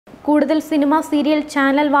കൂടുതൽ cinema, serial,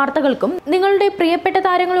 channel വാർത്തകൾക്കും നിങ്ങളുടെ പ്രിയപ്പെട്ട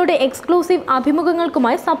താരങ്ങളുടെ എക്സ്ക്ലൂസീവ്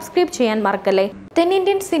അഭിമുഖങ്ങൾക്കുമായി സബ്സ്ക്രൈബ് ചെയ്യാൻ മറക്കല്ലേ.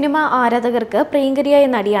 തെന്നിന്ത്യൻ സിനിമ ആരാധകർക്ക് പ്രിയങ്കരിയായ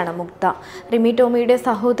നടിയാണ് മുക്ത. റിമി ടോമിയുടെ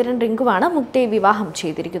സഹോദരൻ റിങ്കുവാണ് മുക്തയെ വിവാഹം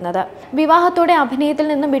ചെയ്തിരിക്കുന്നത്. വിവാഹത്തോടെ അഭിനയത്തിൽ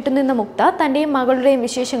നിന്നും വിട്ടുനിന്ന മുക്ത തന്റെയും മകളുടെയും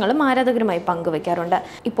വിശേഷങ്ങളും ആരാധകരുമായി പങ്കുവയ്ക്കാറുണ്ട്.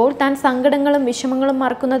 ഇപ്പോൾ താൻ സങ്കടങ്ങളും വിഷമങ്ങളും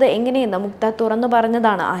മറക്കുന്നത് എങ്ങനെയെന്ന് മുക്ത തുറന്നു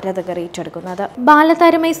പറഞ്ഞതാണ് ആരാധകർ ഏറ്റെടുക്കുന്നത്.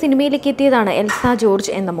 ബാലതാരമായി സിനിമയിലേക്ക് എത്തിയതാണ് എൽസ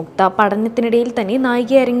ജോർജ് എന്ന മുക്ത. പഠനത്തിനിടയിൽ തന്നെ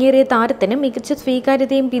നായിക ഇറങ്ങിയേറിയ താരത്തിന് മികച്ച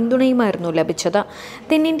സ്വീകാര്യതയും പിന്തുണയുമായിരുന്നു ലഭിച്ചത്.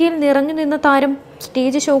 തെന്നിന്ത്യയിൽ നിറഞ്ഞു നിന്ന താരം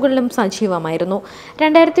സ്റ്റേജ് ഷോകളിലും സജീവമായിരുന്നു.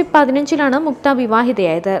 2015 മുക്ത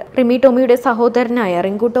വിവാഹിതയായത്. റിമി ടോമിയുടെ സഹോദരനായ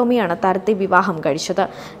റിങ്കു ടോമിയാണ് താരത്തെ വിവാഹം കഴിച്ചത്.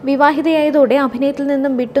 വിവാഹിതയായതോടെ അഭിനയത്തിൽ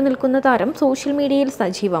നിന്നും വിട്ടുനിൽക്കുന്ന താരം സോഷ്യൽ മീഡിയയിൽ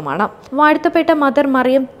സജീവമാണ്. വാഴ്ത്തപ്പെട്ട മദർ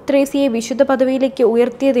മറിയം ത്രേസ്യയെ വിശുദ്ധ പദവിയിലേക്ക്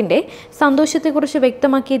ഉയർത്തിയതിന്റെ സന്തോഷത്തെക്കുറിച്ച്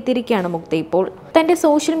വ്യക്തമാക്കിയെത്തിയിരിക്കുകയാണ് മുക്ത ഇപ്പോൾ. തന്റെ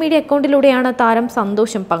സോഷ്യൽ മീഡിയ അക്കൗണ്ടിലൂടെയാണ് താരം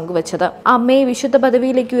സന്തോഷം പങ്കുവച്ചത്. അമ്മയെ വിശുദ്ധ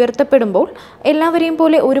പദവിയിലേക്ക് ഉയർത്തപ്പെടുമ്പോൾ എല്ലാവരെയും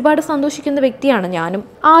പോലെ ഒരുപാട് സന്തോഷിക്കുന്ന വ്യക്തിയാണ് ഞാനും.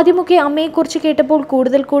 ആദ്യമൊക്കെ അമ്മയെക്കുറിച്ച് കേട്ടപ്പോൾ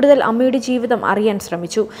കൂടുതൽ അമ്മയുടെ ജീവിതം അറിയാൻ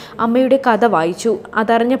ശ്രമിച്ചു. അമ്മയുടെ കഥ വായിച്ചു.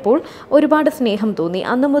 അതറിഞ്ഞപ്പോൾ ഒരുപാട് സ്നേഹം തോന്നി.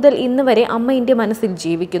 അന്നു മുതൽ ഇന്ന് വരെ അമ്മ എൻ്റെ മനസ്സിൽ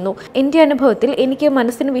ജീവിക്കുന്നു. എൻ്റെ അനുഭവത്തിൽ എനിക്ക്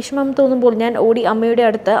മനസ്സിന് വിഷമം തോന്നുമ്പോൾ ഞാൻ ഓടി അമ്മയുടെ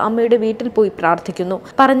അടുത്ത് അമ്മയുടെ വീട്ടിൽ പോയി പ്രാർത്ഥിക്കുന്നു.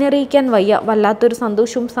 പറഞ്ഞറിയിക്കാൻ വയ്യ, വല്ലാത്തൊരു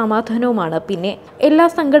സന്തോഷവും സമാധാനവുമാണ്. പിന്നെ എല്ലാ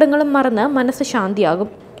സങ്കടങ്ങളും മറന്ന് മനസ്സ്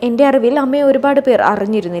ശാന്തിയാകും. എൻ്റെ അറിവിൽ അമ്മയെ ഒരുപാട് പേർ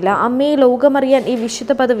അറിഞ്ഞിരുന്നില്ല. അമ്മയെ ലോകമറിയാൻ ഈ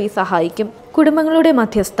വിശുദ്ധ പദവി സഹായിക്കും. കുടുംബങ്ങളുടെ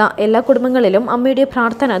മധ്യസ്ഥ. എല്ലാ കുടുംബങ്ങളിലും അമ്മയുടെ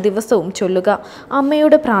പ്രാർത്ഥന ദിവസവും ചൊല്ലുക.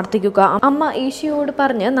 അമ്മയോട് പ്രാർത്ഥിക്കുക. അമ്മ ഈശോയോട്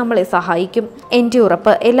പറഞ്ഞ് നമ്മളെ സഹായിക്കും. എൻ്റെ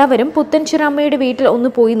ഉറപ്പ്, എല്ലാവരും പുത്തൻചിറ അമ്മയുടെ വീട്ടിൽ ഒന്ന്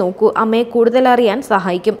പോയി നോക്കൂ. അമ്മയെ കൂടുതൽ അറിയാൻ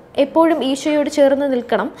സഹായിക്കും. എപ്പോഴും ഈശോയോട് ചേർന്ന്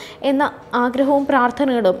നിൽക്കണം എന്ന ആഗ്രഹവും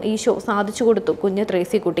പ്രാർത്ഥനകളും ഈശോ സാധിച്ചു കൊടുത്തു കുഞ്ഞു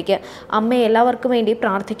ത്രേസ്യ കുട്ടിക്ക്. അമ്മയെ എല്ലാവർക്കും വേണ്ടി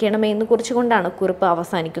പ്രാർത്ഥിക്കണമേ എന്ന് കുറിച്ചുകൊണ്ടാണ് കുറിപ്പ്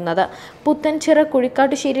അവസാനിക്കുന്നത്. പുത്തൻചിറ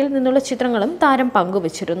കുഴിക്കാട്ടുശ്ശേരിയിൽ നിന്നുള്ള ചിത്രങ്ങളും താരം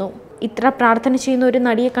പങ്കുവച്ചിരുന്നു. ഇത്ര പ്രാർത്ഥന ചെയ്യുന്ന ഒരു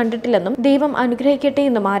നടിയെ കണ്ടിട്ടില്ലെന്നും ദൈവം അനുഗ്രഹിക്കട്ടെ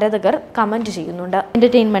എന്നും ആരാധകർ കമന്റ് ചെയ്യുന്നുണ്ട്.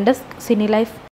 Entertainment desk, Sini life.